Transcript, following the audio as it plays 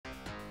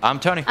I'm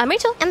Tony. I'm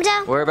Rachel. I'm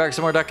down. We're back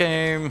some more duck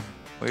game.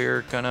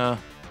 We're gonna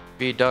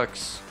be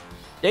ducks.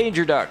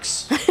 Danger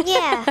ducks.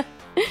 Yeah.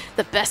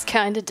 The best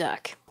kind of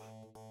duck.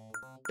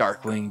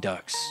 Darkwing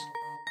ducks.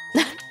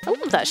 I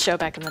love that show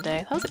back in the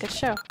day. That was a good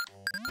show.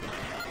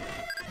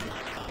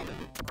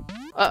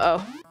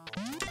 Uh-oh.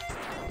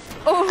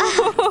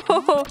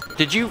 Oh!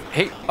 Did you...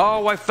 Hey...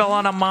 Oh, I fell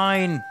on a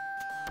mine.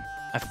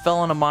 I fell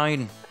on a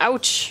mine.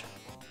 Ouch.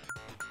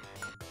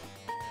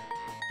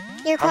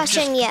 Your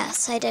question,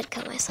 yes, I did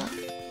cut myself.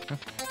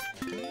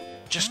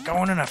 Just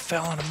going and I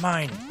fell on a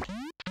mine.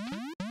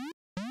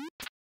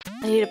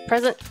 I need a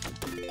present.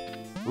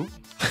 Ooh.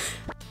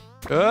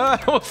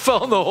 I almost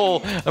fell in the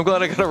hole. I'm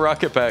glad I got a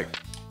rocket back.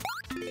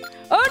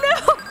 Oh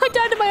no! I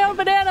died to my own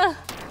banana!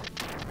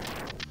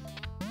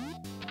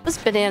 Those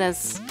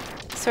bananas.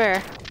 I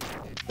swear.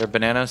 They're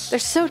bananas? They're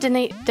so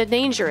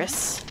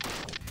dangerous.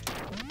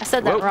 I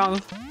said that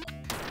wrong.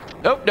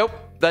 Nope, nope.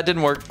 That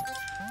didn't work.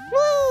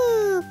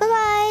 Woo!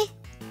 Bye-bye.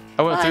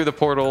 I went through the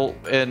portal,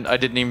 and I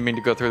didn't even mean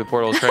to go through the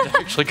portal. I was trying to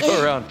actually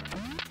go around.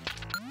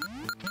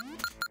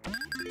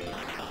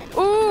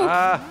 Ooh!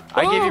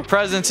 I gave you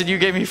presents, and you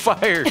gave me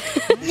fire.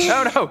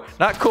 No,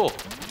 not cool.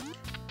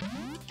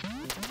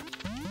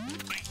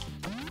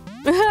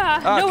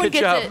 No one good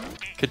gets job. it.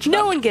 Good job.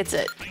 No one gets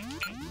it.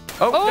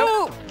 Oh,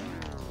 Oh! no.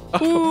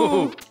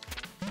 Oh.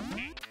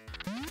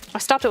 I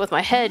stopped it with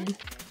my head.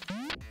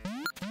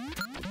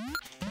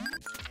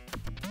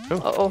 Oh.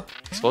 Uh-oh.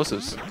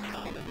 Explosives.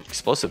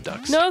 Explosive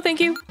ducks. No, thank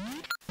you.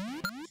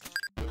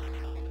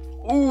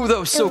 Ooh, that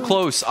was so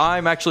close.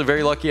 I'm actually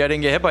very lucky I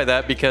didn't get hit by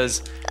that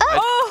because...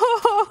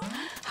 Oh!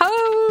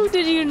 How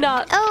did you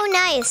not? Oh,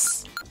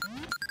 nice.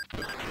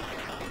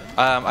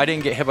 I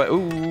didn't get hit by...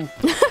 Ooh.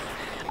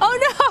 Oh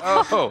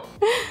no! Oh.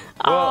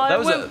 Well,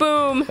 It went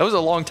boom. That was a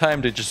long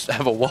time to just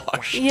have a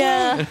wash.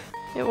 Yeah,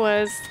 it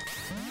was.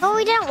 Oh,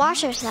 we didn't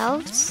wash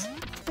ourselves.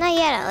 Not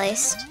yet, at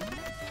least.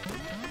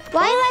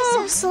 Why am I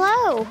so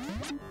slow?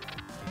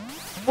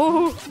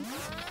 Ooh.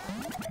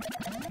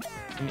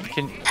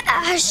 Can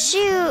Ah,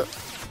 shoot.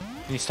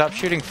 you stop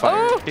shooting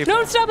fire? Oh, people?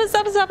 no, stop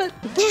it.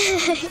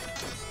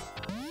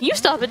 You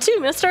stop it too,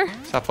 mister.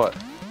 Stop what?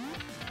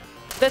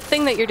 That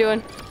thing that you're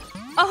doing.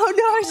 Oh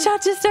no, I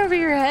shot just over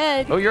your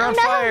head. Oh, you're on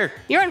fire.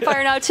 You're on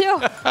fire now too.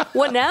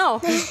 What now?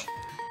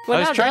 What I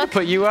was now, trying Duck? to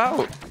put you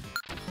out.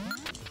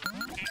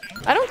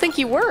 I don't think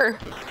you were.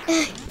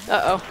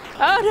 Uh-oh.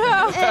 Oh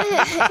no!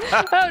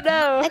 Oh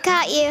no! I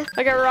caught you,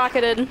 I got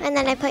rocketed. and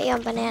then I put you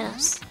on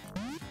bananas.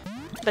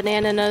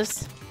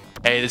 Bananas.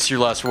 Hey, this is your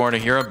last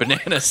warning. You're on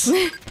bananas.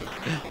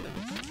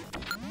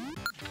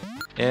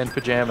 And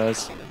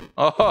pajamas.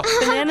 Oh.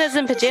 Bananas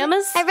and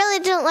pajamas? I really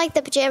didn't like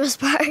the pajamas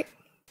part.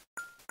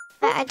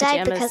 I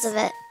died Pajamas. because of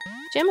it.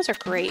 Pajamas are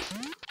great.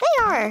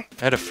 They are.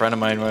 I had a friend of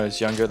mine when I was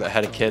younger that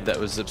had a kid that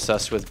was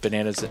obsessed with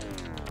bananas.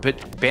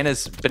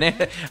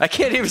 Banana. I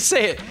can't even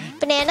say it.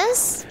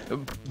 Bananas?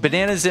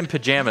 Bananas in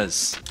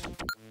pajamas.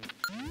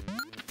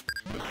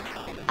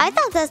 I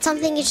thought that's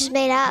something you just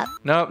made up.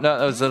 Nope, no,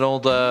 that was an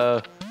old,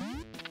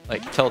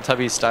 like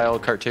Teletubbies style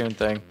cartoon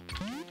thing.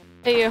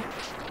 Hey you.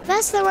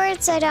 That's the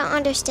words I don't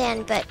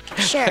understand, but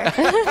sure.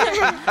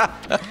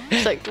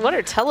 It's like, what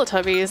are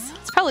Teletubbies?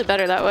 It's probably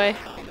better that way.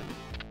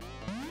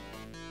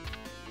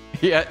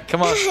 Yeah,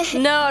 come on.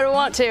 No, I don't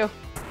want to.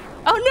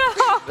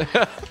 Oh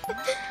no!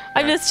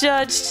 I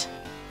misjudged.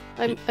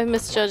 I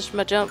misjudged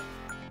my jump.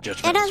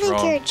 Judgment I don't is think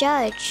wrong. you're a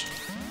judge.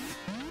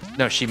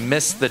 No, she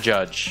missed the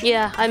judge.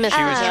 Yeah, I missed.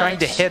 She was trying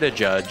to hit a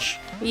judge.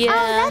 Yeah,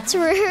 Oh, that's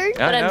rude.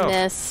 but I know. I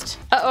missed.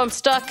 Uh-oh, I'm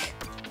stuck.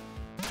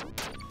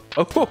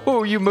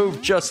 Oh, you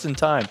moved just in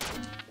time.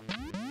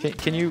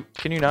 Can you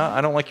not?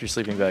 I don't like your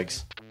sleeping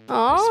bags. They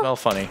Aw. smell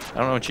funny. I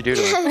don't know what you do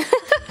to them.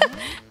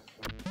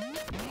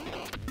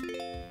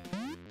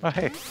 Oh,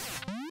 hey.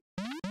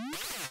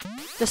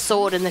 The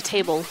sword in the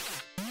table.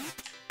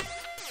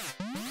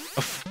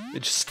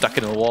 It just stuck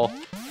into the wall.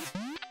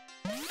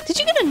 Did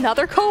you get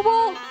another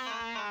cobalt?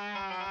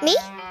 Me?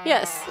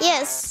 Yes.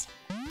 Yes,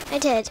 I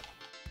did.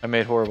 I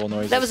made horrible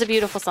noises. That was a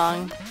beautiful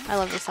song. I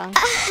love the song.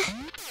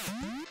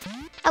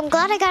 I'm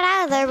glad I got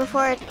out of there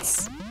before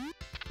it's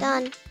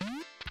done.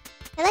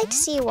 I like to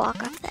see you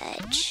walk off the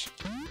edge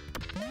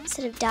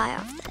instead of die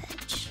off the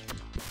edge.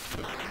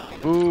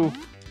 Ooh.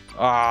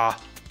 Ah.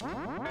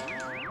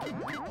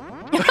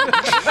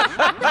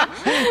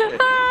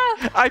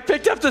 I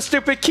picked up the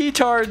stupid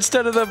keytar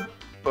instead of the...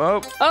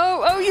 Oh.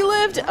 Oh, you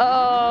lived.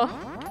 Oh.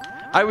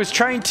 I was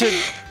trying to...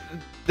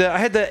 I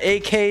had the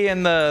AK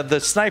and the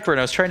sniper, and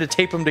I was trying to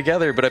tape them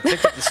together, but I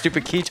picked up the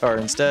stupid keytar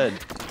instead.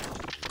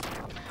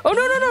 Oh,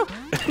 no.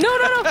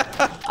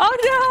 Oh,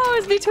 no. It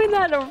was between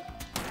that and a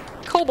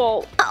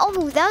cobalt.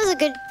 Oh, that was a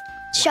good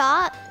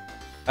shot.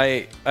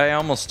 I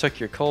almost took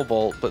your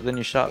cobalt, but then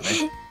you shot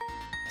me.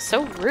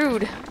 So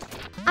rude.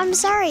 I'm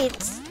sorry,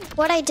 it's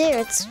what I do.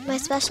 It's my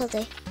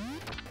specialty.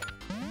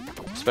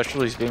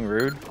 Specialty's being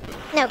rude?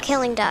 No,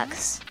 killing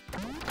ducks.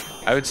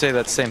 I would say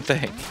that's the same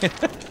thing.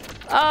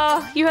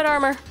 Oh, you had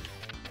armor.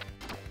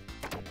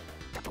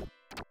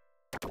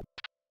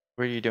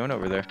 What are you doing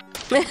over there?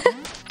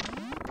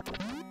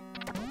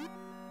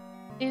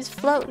 He's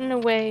floating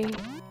away.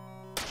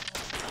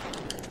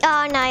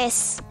 Oh,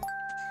 nice.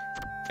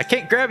 I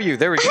can't grab you.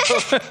 There we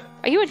go.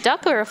 Are you a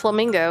duck or a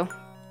flamingo?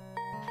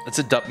 That's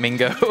a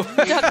duckmingo.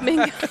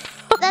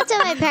 Duckmingo. That's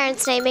what my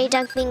parents named me,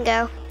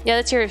 Duckmingo. Yeah,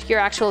 that's your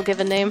actual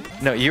given name.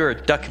 No, you're a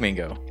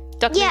duckmingo.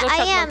 Duckmingo. Yeah, Chuck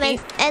I am,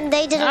 Monkey. and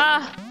they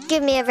didn't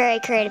give me a very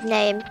creative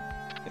name.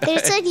 They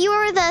just said, you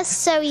are this,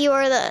 so you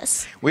are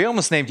this. We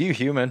almost named you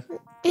human.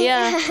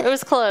 Yeah, it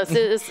was close.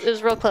 It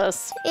was real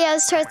close. Yeah, it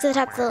was towards the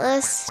top of the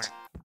list.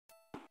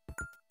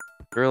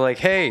 We were like,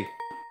 hey,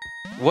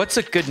 what's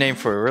a good name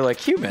for it? We're like,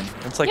 human.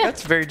 It's like, Yeah.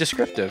 that's very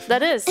descriptive.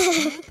 That is.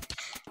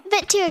 A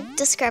bit too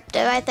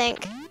descriptive, I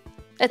think.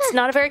 It's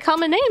not a very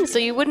common name, so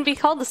you wouldn't be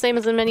called the same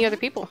as many other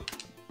people.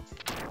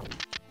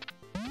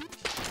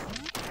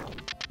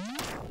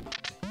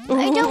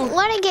 I don't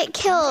want to get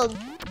killed.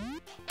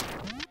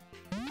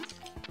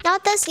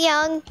 Not this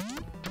young.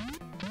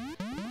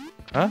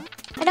 Huh?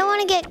 I don't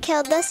want to get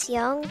killed this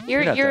young.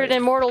 You're not an that-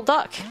 immortal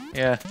duck.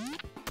 Yeah.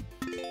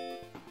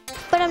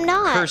 But I'm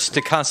not. Cursed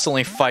to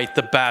constantly fight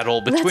the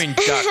battle between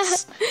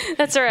ducks.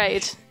 That's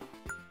right.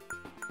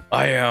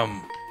 I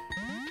am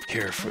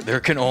here for.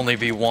 There can only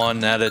be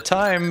one at a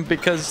time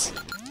because.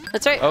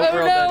 That's right. Oh, Oh,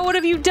 we're all no! dead. What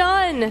have you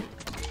done?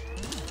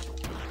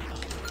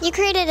 You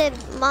created a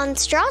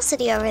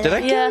monstrosity over Did there.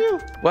 I kill Yeah. you?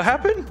 What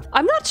happened?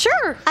 I'm not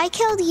sure. I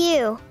killed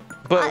you.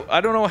 But I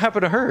don't know what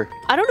happened to her.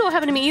 I don't know what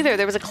happened to me either.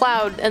 There was a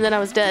cloud, and then I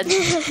was dead.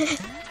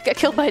 Got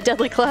killed by a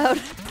deadly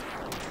cloud.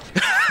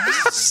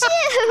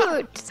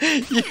 Shoot!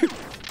 You.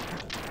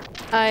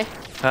 Hi.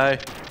 Hi.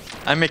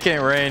 I'm making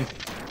it rain.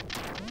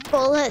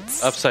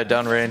 Bullets. Upside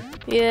down rain.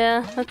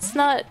 Yeah, that's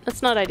not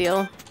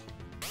ideal.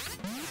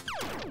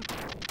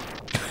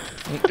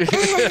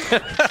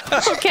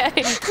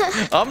 Okay.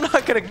 I'm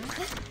not gonna.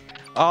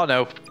 Oh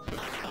no.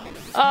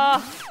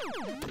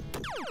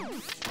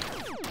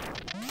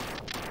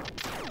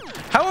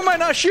 How am I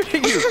not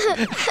shooting you?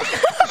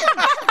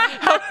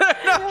 How did I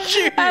not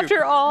shoot you?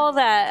 After all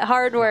that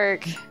hard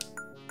work.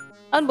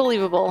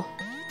 Unbelievable.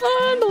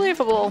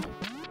 Unbelievable.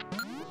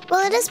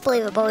 Well, it is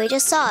believable. We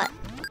just saw it.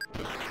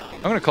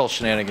 I'm gonna call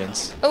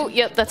shenanigans. Oh,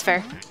 yep, that's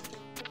fair.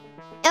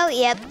 Oh,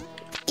 yep.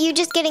 You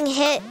just getting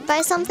hit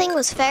by something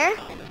was fair?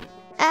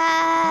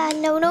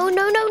 No, no, no,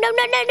 no, no, no,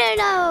 no, no,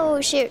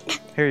 no. Shoot.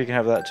 Here, you can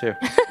have that too.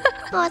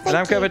 Oh, thank And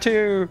I'm you. coming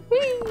too.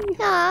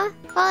 Aw,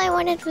 all I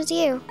wanted was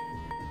you.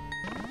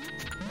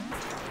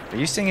 Are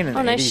you singing an Oh,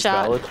 80s nice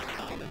shot. ballad?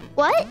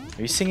 What?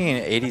 Are you singing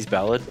an 80s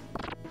ballad?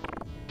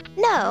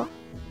 No.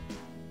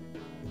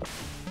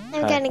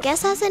 I'm Hi. gonna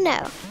guess that's a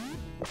no.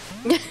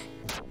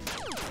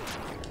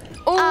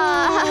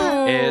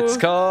 Oh, It's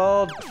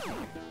called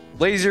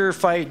Laser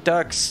Fight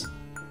Ducks.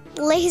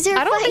 Laser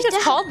I don't think fight it's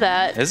duck. called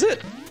that. Is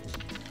it?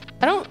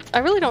 I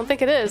really don't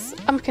think it is.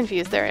 I'm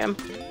confused. There I am.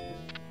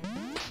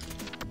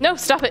 No,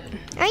 stop it.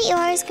 Aren't you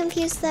always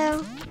confused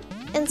though?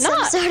 In some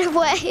Not. sort of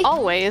way.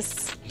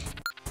 Always.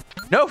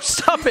 No,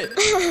 stop it!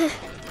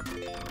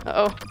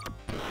 Uh-oh.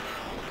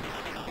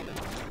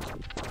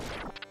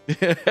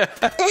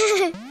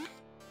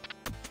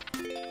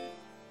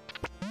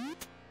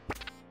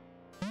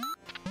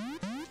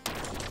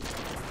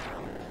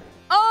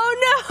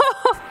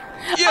 Oh no!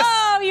 Yes!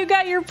 Oh, you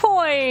got your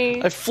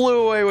point. I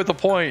flew away with a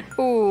point.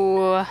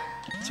 Ooh,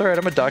 It's alright,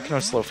 I'm a duck and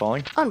I'm slow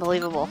falling.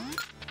 unbelievable.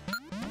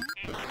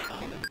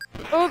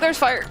 Oh, there's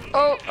fire.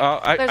 Oh,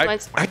 there's I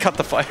mines. caught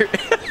the fire.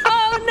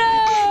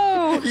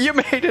 Oh no! You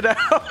made it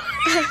out!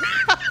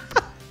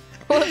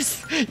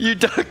 Whoops. You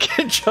duck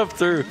and jump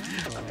through.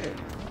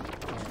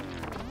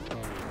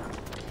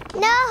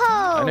 No!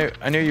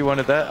 I knew you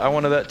wanted that. I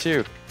wanted that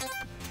too.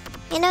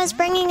 And I was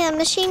bringing a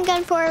machine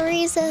gun for a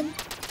reason.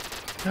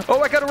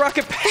 Oh, I got a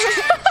rocket pack!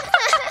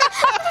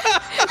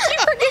 You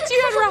forget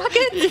you had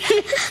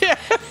rockets. Yeah.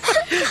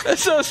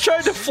 So I was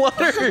trying to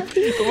flutter.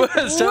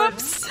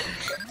 Whoops.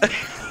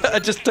 I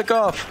just took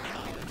off.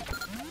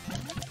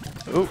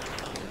 Ooh.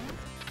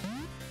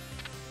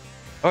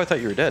 Oh, I thought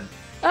you were dead.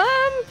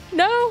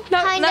 No,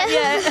 not Kinda.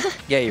 yet.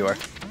 Yeah, you are.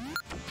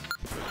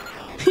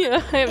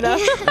 Yeah, I am now.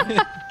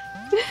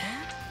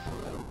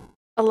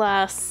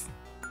 Alas.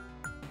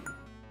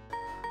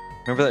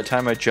 Remember that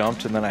time I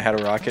jumped and then I had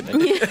a rocket?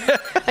 And it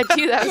I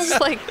do. That was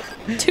just like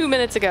 2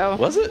 minutes ago.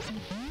 Was it?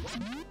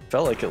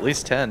 Felt like at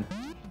least 10.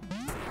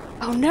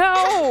 Oh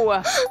no!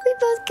 We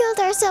both killed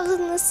ourselves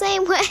in the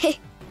same way.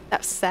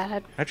 That's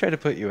sad. I tried to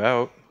put you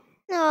out.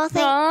 No,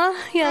 thank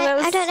Aw, yeah, that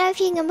was. I don't know if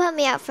you can put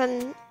me out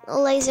from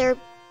laser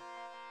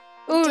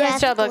Ooh, nice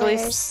death job, Uglies.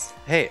 glares.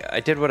 Hey,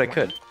 I did what I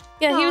could.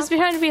 Yeah, he Aw. was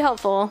trying to be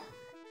helpful.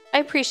 I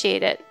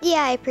appreciate it.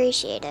 Yeah, I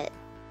appreciate it.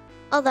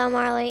 Although I'm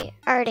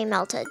already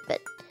melted, but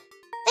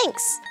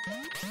thanks.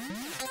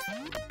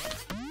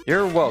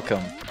 You're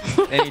welcome.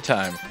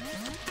 Anytime.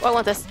 Oh, I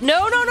want this.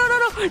 No, no, no, no,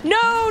 no,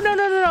 no, no,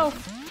 no, no, no.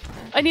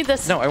 I need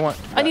this. No, I want.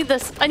 I need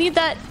this. I need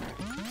that.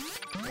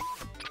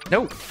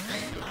 No.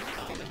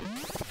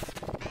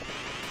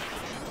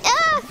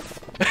 Ah!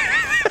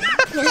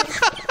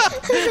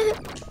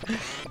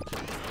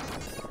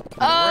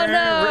 Oh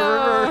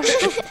no!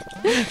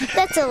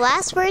 That's the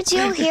last words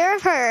you'll hear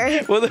of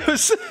her. Well, there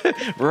was.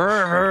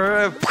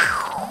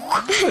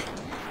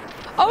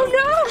 Oh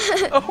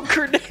no! Oh,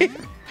 grenade!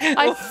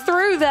 I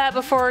threw that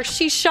before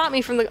she shot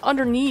me from the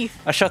underneath.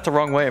 I shot the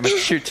wrong way. I meant to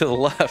shoot to the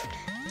left.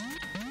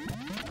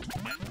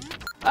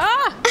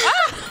 Ah!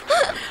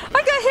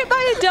 I got hit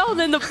by Adele,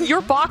 and then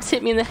your box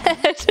hit me in the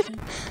head.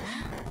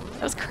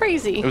 That was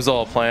crazy. It was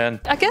all planned.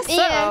 I guess so.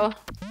 Yeah.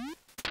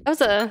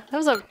 That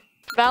was a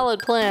valid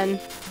plan.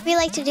 We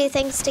like to do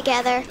things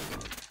together.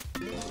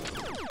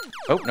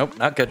 Oh, nope,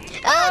 not good.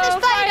 Oh, there's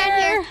fire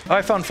down here. Oh,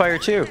 I found fire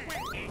too.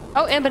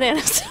 Oh, and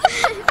bananas.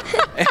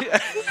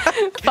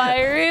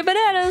 Fiery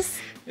bananas.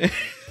 Can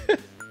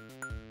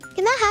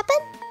that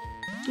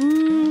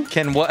happen?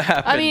 Can what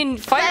happen? I mean,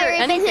 fire,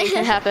 anything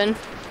can happen.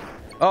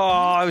 Oh,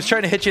 I was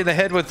trying to hit you in the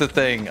head with the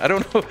thing. I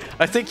don't know.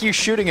 I think you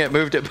shooting it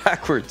moved it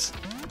backwards.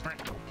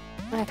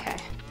 Okay.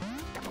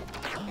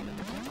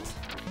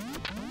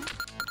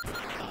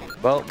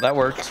 Well, that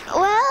worked.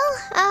 Well,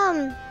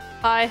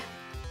 Hi.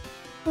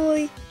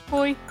 Boy.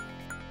 Hoi.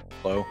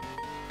 Hello.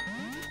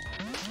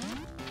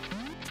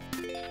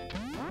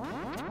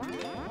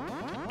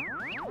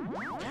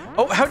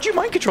 Oh, how'd you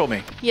mind control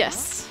me?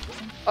 Yes.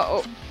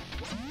 Uh-oh.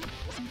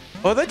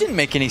 Oh, that didn't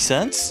make any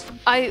sense.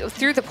 I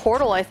threw the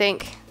portal, I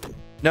think.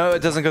 No,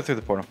 it doesn't go through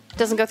the portal.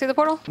 Doesn't go through the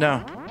portal?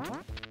 No.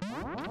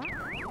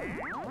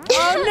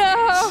 Oh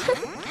no!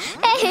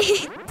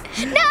 Hey!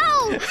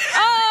 No!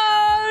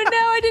 Oh no!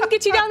 I didn't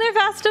get you down there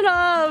fast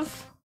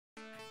enough.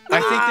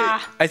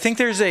 I think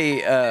there's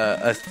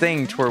a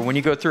thing to where when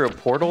you go through a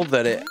portal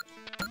that it.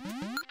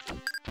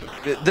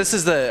 This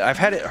is the I've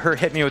had her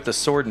hit me with the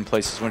sword in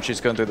places when she's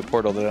going through the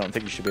portal that I don't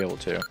think you should be able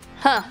to.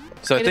 Huh.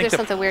 So Maybe I think there's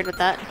something weird with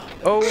that.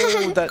 Oh,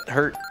 that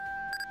hurt.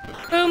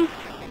 Boom.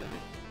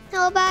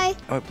 Oh, bye.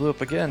 Oh, it blew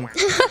up again.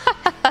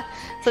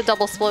 It's a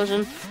double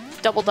explosion.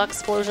 Double duck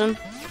explosion.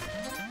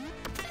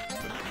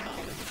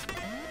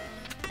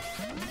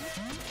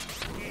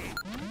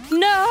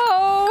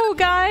 No,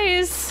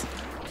 guys.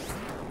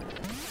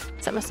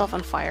 Set myself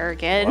on fire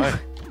again. Why?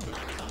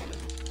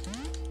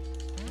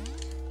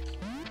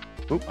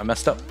 Oop, I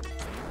messed up.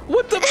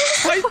 What the?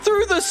 I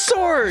threw the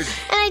sword! And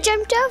I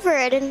jumped over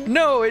it and...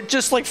 No, it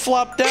just like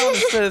flopped down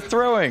instead of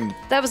throwing.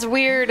 That was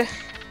weird.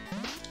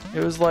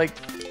 It was like...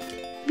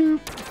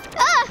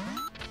 Ah!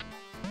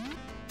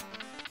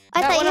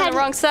 I That thought one you on had... the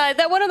wrong side.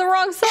 That one on the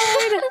wrong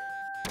side.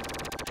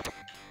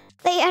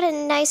 They had a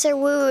nicer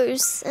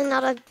woos and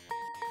not a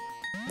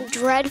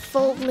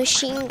dreadful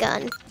machine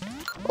gun.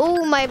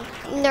 Oh, my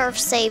nerf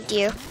saved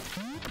you.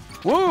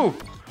 Woo!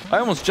 I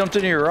almost jumped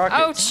into your rocket.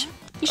 Ouch.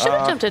 You should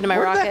have jumped into my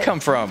where'd rocket. that come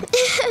from?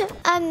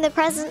 I'm the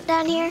present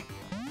down here.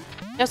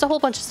 There's a whole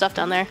bunch of stuff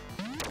down there.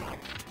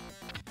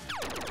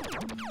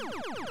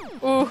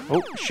 Ooh,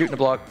 Oh, shooting a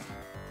block.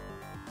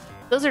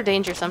 those are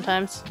dangerous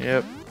sometimes.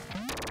 Yep.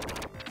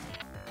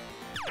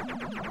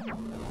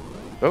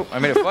 Oh, I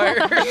made a fire.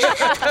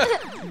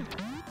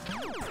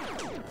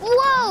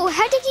 Whoa,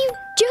 how did you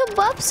jump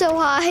up so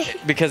high?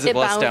 Because it It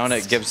lets down, it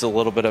bounced. gives a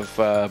little bit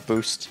of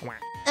boost.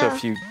 So Oh.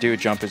 if you do a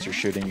jump as you're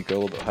shooting, you go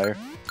a little bit higher.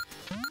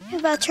 How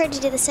about try to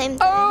do the same thing?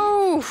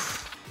 Oh!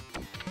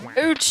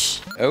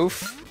 Ouch.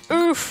 Oof.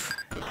 Oof.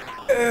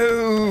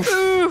 Oof.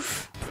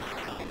 Oof.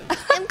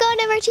 I'm going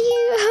over to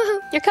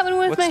you. You're coming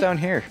with What's me? down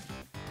here?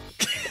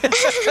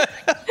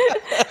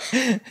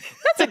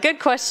 That's a good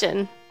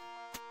question.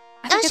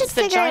 I think should it's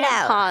the figure it giant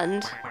out.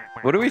 pond.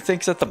 What do we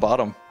think's at the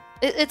bottom?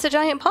 It's a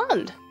giant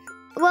pond.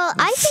 Well,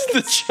 I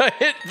think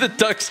The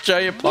duck's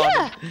giant pond.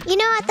 Yeah. you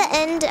know at the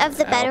end of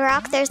the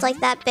bedrock, there's like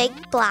that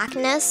big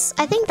blackness.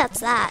 I think that's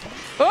that.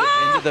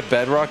 Ah! Into the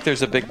bedrock,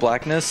 there's a big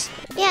blackness.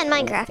 Yeah, in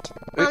Minecraft.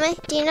 Mommy,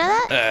 do you know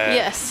that?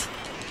 Yes.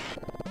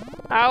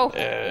 Ow.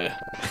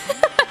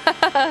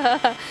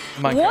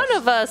 Minecraft. One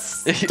of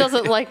us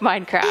doesn't like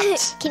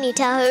Minecraft. Can you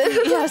tell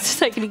who? Yeah, I was just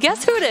like, can you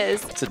guess who it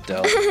is? It's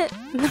Adele.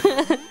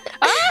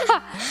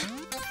 Ah!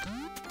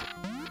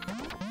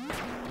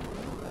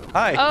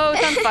 Hi. Oh,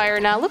 it's on fire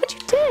now. Look what you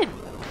did.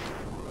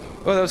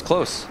 Oh, that was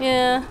close.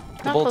 Yeah.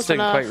 The not bolts close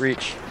didn't enough. quite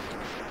reach.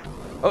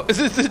 Oh,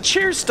 the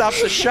chair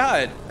stops the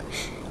shot.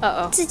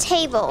 Uh-oh. It's a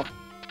table.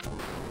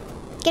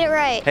 Get it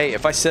right. Hey,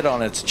 if I sit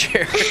on it, it's a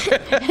chair.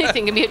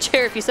 Anything can be a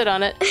chair if you sit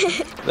on it.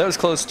 That was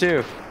close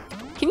too.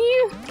 Can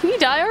you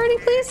die already,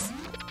 please?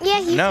 Yeah,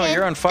 you No, can.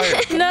 you're on fire.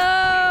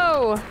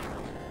 No.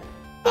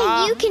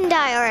 Hey, you can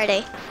die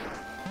already.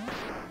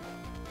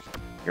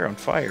 You're on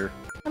fire.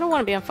 I don't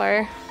want to be on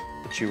fire.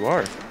 But you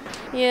are.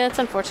 Yeah, it's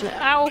unfortunate.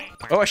 Ow.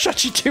 Oh, I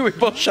shot you too. We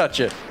both shot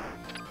you.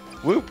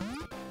 Whoop.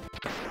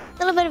 A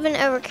little bit of an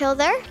overkill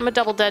there. I'm a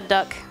double dead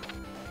duck.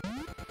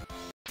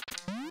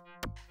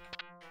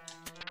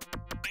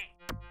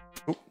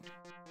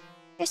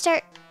 Here,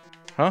 start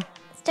Huh?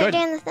 Good.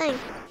 doing the thing.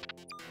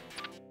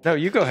 No,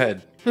 you go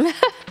ahead.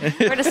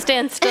 Where to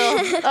stand still.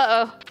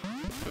 Uh-oh.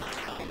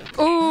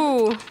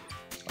 Ooh.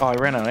 Oh, I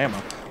ran out of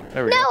ammo.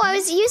 There we No, go. I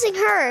was using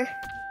her.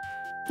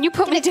 You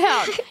put me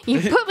down.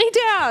 You put me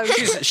down.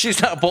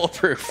 She's not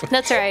bulletproof.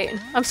 That's right.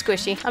 I'm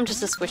squishy. I'm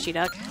just a squishy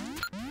duck.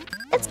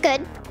 That's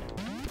good.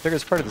 There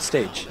goes part of the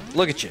stage.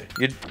 Look at you.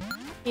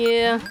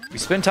 Yeah. We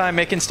spend time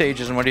making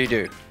stages, and what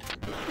do?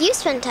 You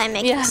spend time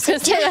making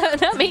Yeah,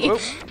 not me.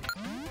 Whoop.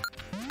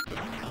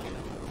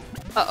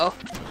 Uh-oh.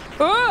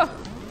 Oh!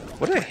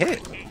 What did I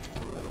hit?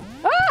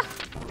 Ah!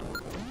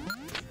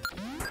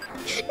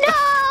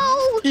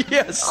 No!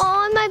 Yes. Oh,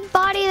 on my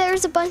body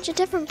there's a bunch of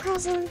different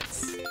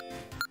presents.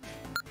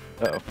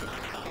 Uh-oh.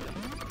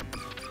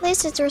 At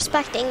least it's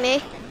respecting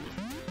me.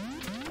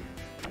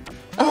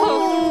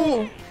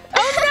 Oh!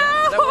 Oh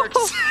no! That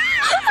works.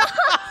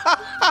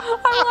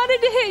 I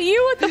wanted to hit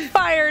you with the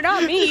fire,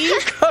 not me.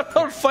 Caught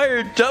on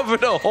fire, dove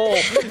in a hole.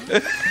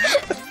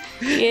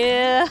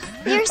 Yeah.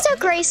 You're so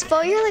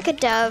graceful. You're like a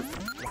dove.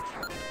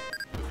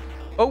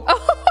 Oh.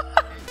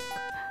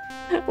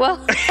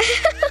 Well.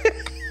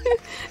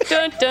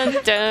 Dun dun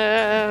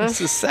dun.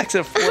 This is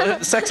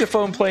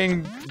saxophone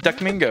playing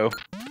Duckmingo.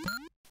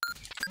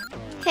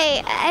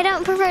 Hey, I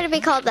don't prefer to be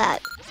called that.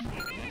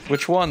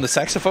 Which one, the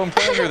saxophone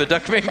playing or the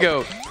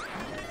Duckmingo?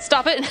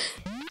 Stop it.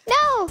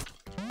 No!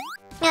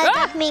 Yeah,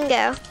 Ah!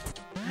 Duckmingo.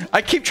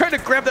 I keep trying to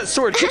grab that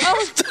sword.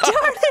 Oh,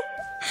 darn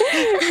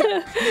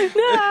it!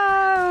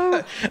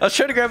 No! I was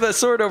trying to grab that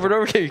sword over and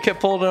over again. You kept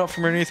pulling it out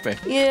from underneath me.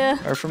 Yeah.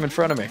 Or from in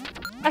front of me.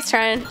 I was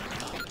trying.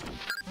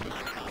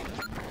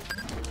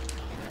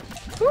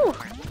 Whew.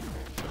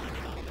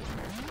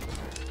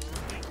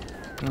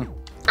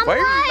 Why are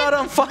you not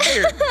on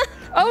fire?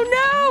 Oh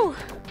no!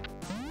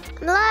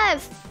 I'm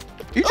alive.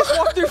 You just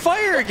walked through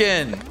fire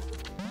again.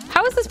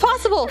 How is this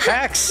possible?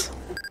 Hacks.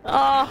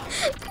 Oh.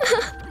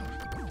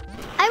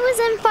 I was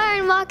in fire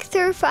and walked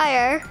through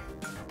fire.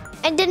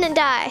 I didn't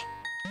die.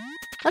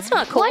 That's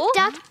not cool. What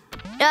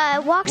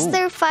duck walks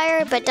through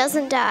fire but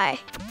doesn't die?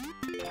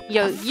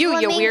 Yo, you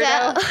Flamingo.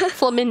 weirdo.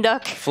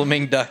 Flamingo-Duck.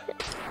 Flamingo-Duck.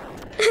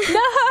 No!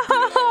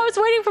 I was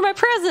waiting for my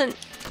present.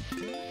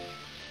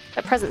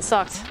 That present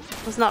sucked.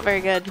 It was not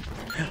very good.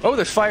 Oh,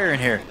 there's fire in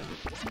here.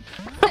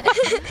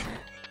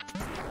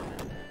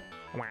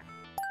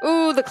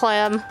 Ooh, the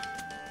clam.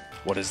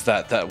 What is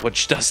that? That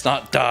which does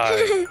not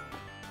die.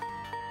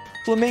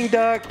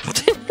 Flamingo-Duck.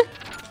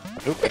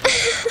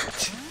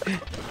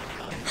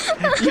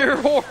 You're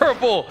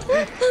horrible.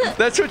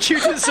 That's what you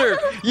deserve.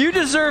 You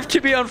deserve to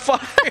be on fire.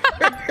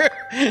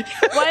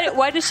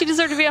 Why does she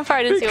deserve to be on fire?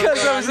 I didn't see what was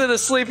Because going I was on. in a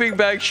sleeping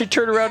bag. She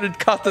turned around and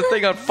caught the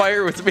thing on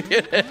fire with me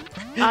in it.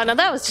 Oh, no,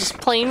 that was just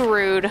plain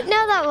rude.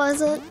 No, that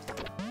wasn't.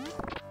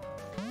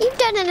 You've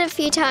done it a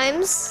few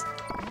times.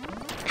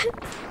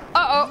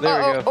 Uh-oh, There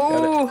we go.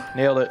 Got Ooh. it.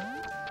 Nailed it.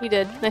 You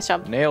did. Nice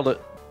job. Nailed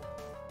it.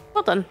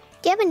 Well done.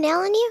 Do you have a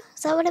nail in you?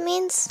 Is that what it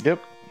means? Yep.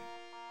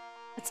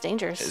 That's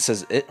dangerous. It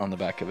says it on the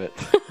back of it.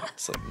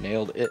 It's like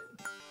nailed it.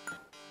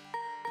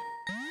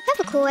 I have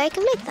a cool way I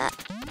can make that.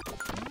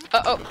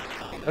 Uh-oh.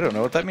 I don't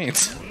know what that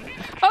means.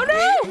 Oh,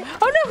 no!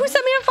 Oh, no! Who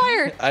set me on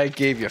fire? I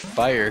gave you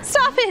fire.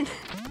 Stop it!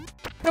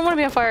 I don't want to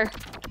be on fire.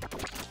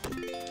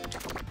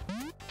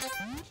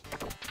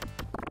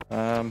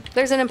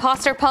 There's an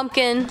imposter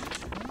pumpkin.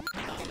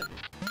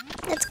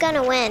 It's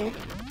gonna win.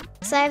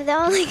 Because I have the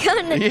only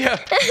gun. Yeah,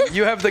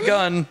 you have the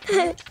gun.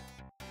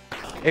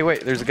 Hey,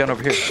 wait, there's a gun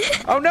over here.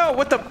 Oh no,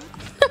 what the?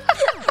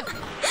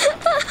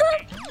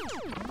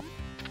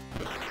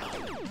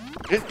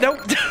 Nope.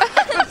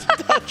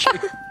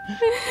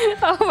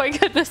 Oh my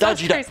goodness,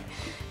 that's Dodgy Duck. crazy.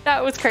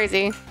 That was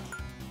crazy.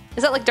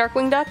 Is that like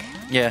Darkwing Duck?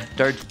 Yeah,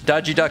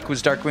 Dodgy Duck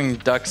was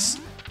Darkwing Duck's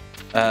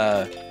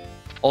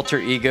alter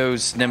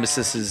ego's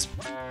nemesis's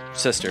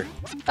sister.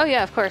 Oh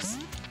yeah, of course.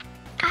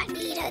 I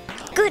need a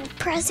good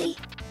prezi.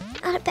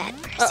 Not a bad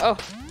present. Uh-oh.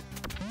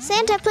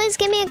 Santa, please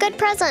give me a good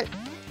present.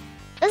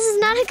 This is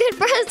not a good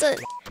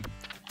present.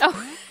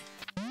 Oh.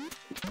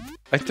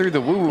 I threw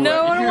the woo woo.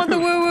 No, I don't want the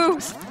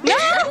woo-woos.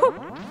 No!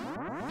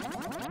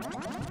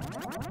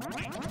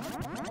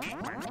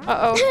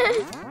 Uh-oh.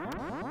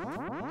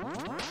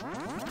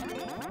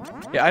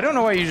 Yeah, I don't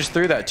know why you just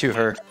threw that to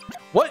her.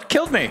 What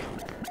killed me?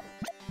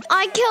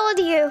 I killed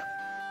you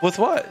With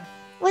what?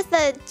 with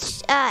the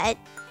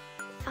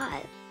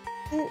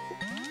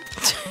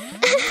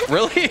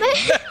Really?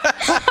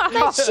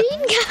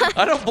 machine gun.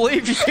 I don't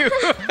believe you.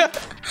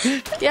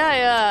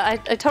 Yeah,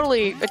 I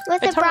totally With I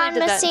the totally brown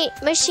did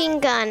that. machine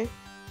gun.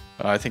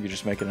 Oh, I think you're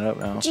just making it up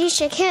now.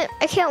 Geesh, I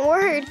can't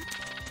word.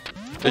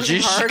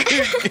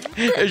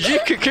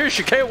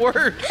 She can't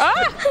word.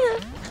 Ah!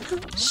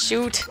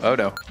 Shoot. Oh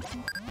no.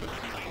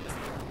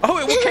 Oh,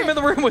 it came in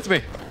the room with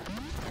me.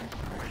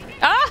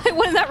 Ah, I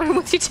went in that room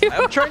with you too.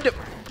 I'm trying to.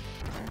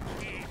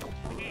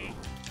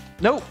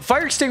 No,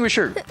 fire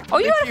extinguisher. Oh,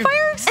 you had a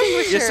fire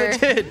extinguisher.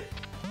 Yes, I did.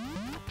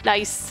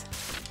 Nice.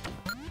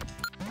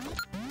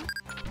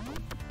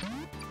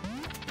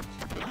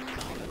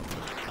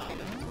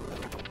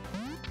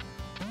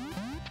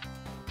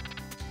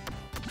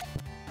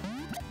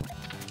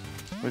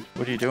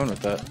 What are you doing with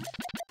that?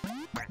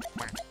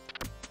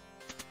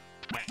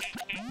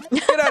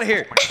 Get out of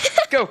here!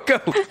 Go, go!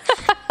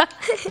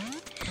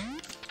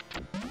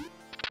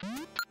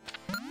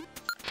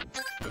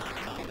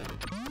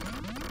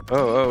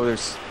 Oh,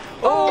 there's...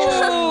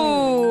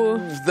 Oh!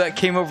 That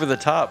came over the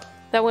top.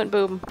 That went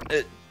boom.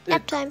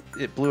 Nap time.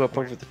 It blew up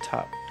over the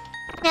top.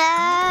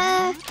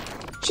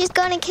 She's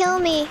gonna kill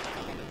me.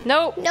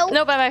 Nope. Nope.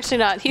 Nope, I'm actually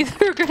not. He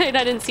threw a grenade.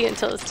 I didn't see it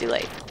until it's too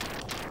late.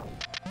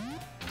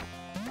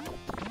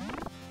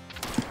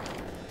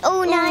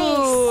 Oh, nice.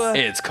 Ooh.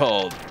 It's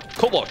called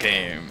Cobalt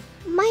Game.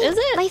 Is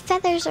it? My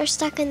feathers are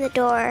stuck in the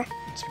door.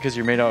 It's because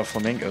you're made out of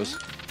flamingos.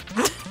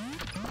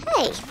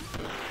 Hey.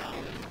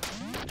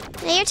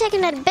 Now you're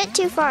taking it a bit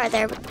too far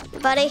there,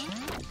 buddy.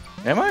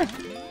 Am I?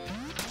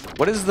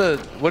 What is the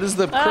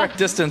correct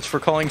distance for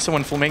calling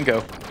someone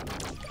flamingo?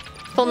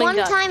 One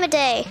Duck. time a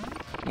day.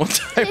 One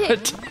time a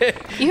day.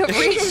 You have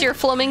reached your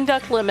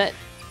Flamingo-Duck limit.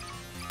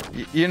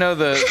 You know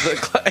the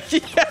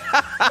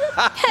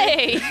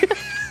Hey!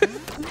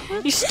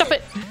 You stop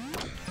it.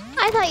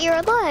 I thought you were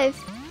alive.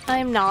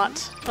 I'm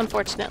not,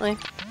 unfortunately.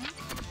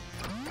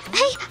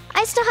 Hey,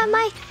 I still have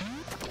my...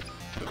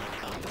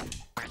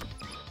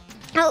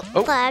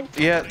 Oh, lag.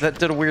 Yeah, that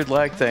did a weird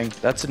lag thing.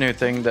 That's a new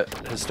thing that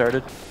has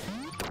started.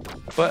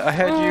 But I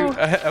had you.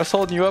 I was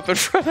holding you up in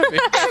front of me.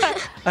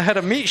 I had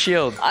a meat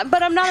shield.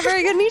 But I'm not a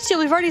very good meat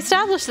shield. We've already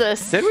established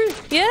this. Did we?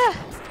 Yeah.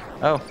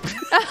 Oh.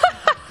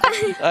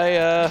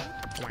 I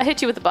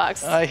hit you with the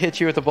box. I hit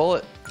you with a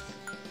bullet.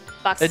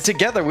 Box. And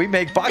together we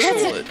make box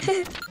bullet.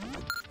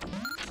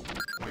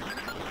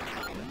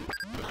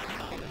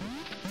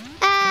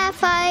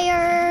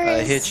 Fire.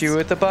 I hit you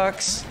with the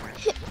box.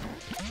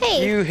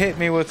 Hey. You hit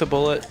me with a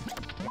bullet.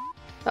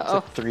 Uh-oh.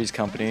 It's a Three's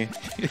Company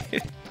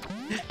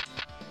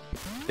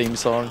theme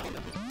song.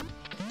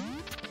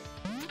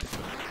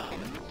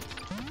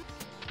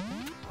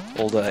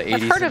 Old 80s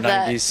I've heard and of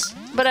that, 90s.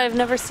 but I've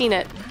never seen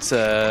it. It's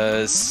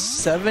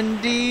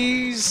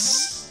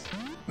 70s,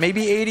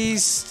 maybe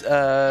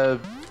 80s.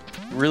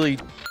 Really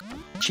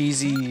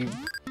cheesy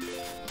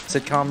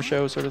sitcom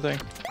show sort of thing.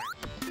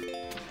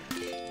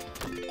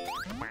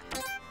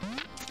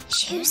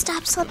 Shoo,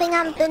 stop slipping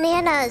on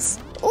bananas.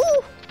 Ooh.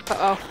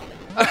 Uh-oh.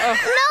 No,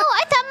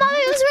 I thought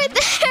Mommy was right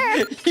there.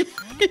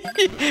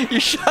 You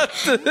shot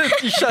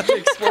the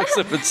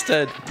explosive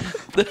instead.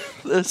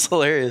 That's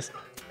hilarious.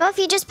 Well, if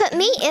you just put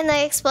meat in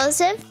the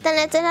explosive, then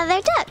it's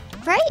another duck,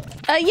 right?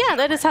 Yeah,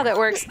 that is how that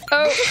works.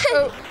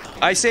 Oh.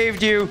 I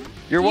saved you.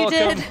 You're You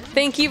welcome. did.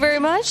 Thank you very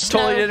much.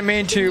 Totally No. didn't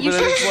mean to, You but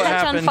that's should what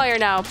catch happened. on fire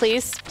now,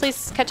 please.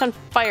 Please catch on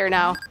fire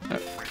now.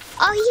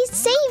 Oh, he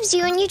saves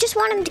you and you just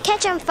want him to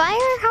catch on fire?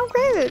 How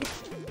rude.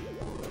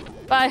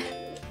 Bye.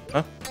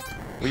 Huh?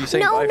 What are you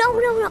saying? No. bye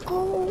for?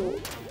 Oh.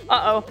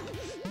 Uh-oh.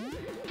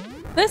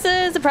 This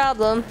is a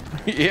problem.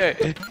 Yeah.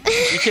 You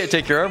can't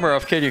take your armor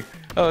off, can you?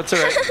 Oh, it's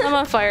alright. I'm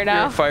on fire You're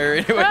now. on fire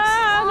anyways.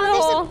 Ah, I'm in a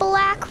There's hole. a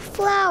black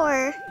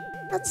flower.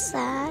 That's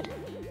sad.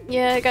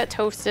 Yeah, it got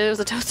toasted. It was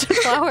a toasted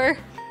flower.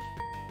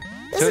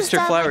 This is Toaster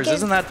stuff flowers, like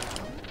isn't that?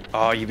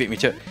 Oh, you beat me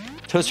to it.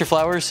 Toaster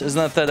flowers,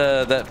 isn't that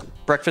that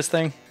breakfast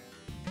thing?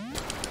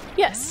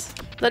 Yes.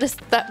 That is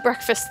that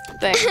breakfast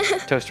thing.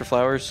 Toaster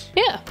flowers.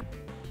 Yeah.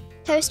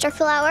 Toaster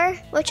flower?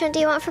 Which one do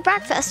you want for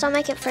breakfast? I'll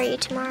make it for you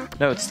tomorrow.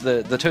 No, it's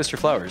the toaster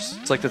flowers.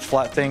 It's like the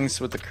flat things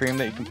with the cream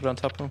that you can put on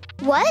top of them.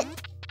 What?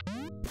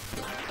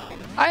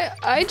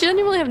 I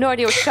genuinely have no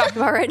idea what you're talking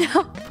about right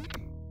now.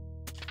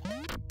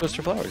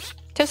 Toaster flowers.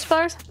 Toaster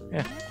flowers?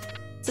 Yeah.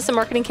 Is this a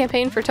marketing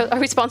campaign for are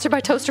we sponsored by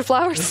Toaster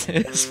Flowers?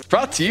 It's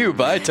brought to you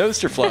by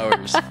Toaster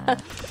Flowers.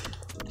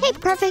 Hey,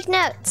 perfect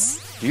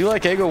notes. Do you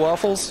like Eggo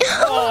waffles?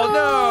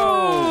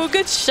 Oh Oh,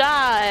 good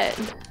shot.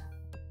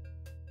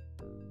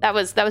 That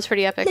was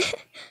pretty epic.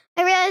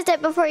 I realized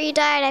it before you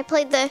died. I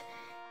played the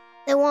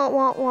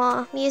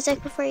wah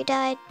music before you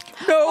died.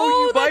 no! No,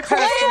 Oh, you the bypassed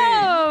me.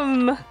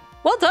 clam!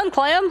 Well done,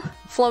 clam.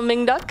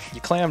 Flamingo-Duck.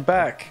 You clammed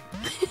back.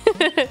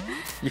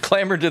 You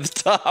clambered to the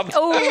top.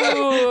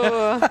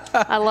 Oh,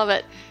 I love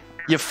it.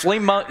 You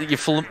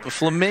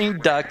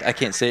flamingo-ducked. I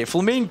can't say it.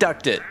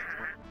 Flamingo-ducked it.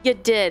 You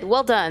did.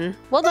 Well done.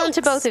 Well done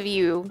to Thanks. both of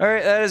you. All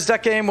right, that is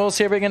Duck Game. We'll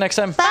see everybody again next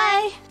time.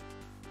 Bye.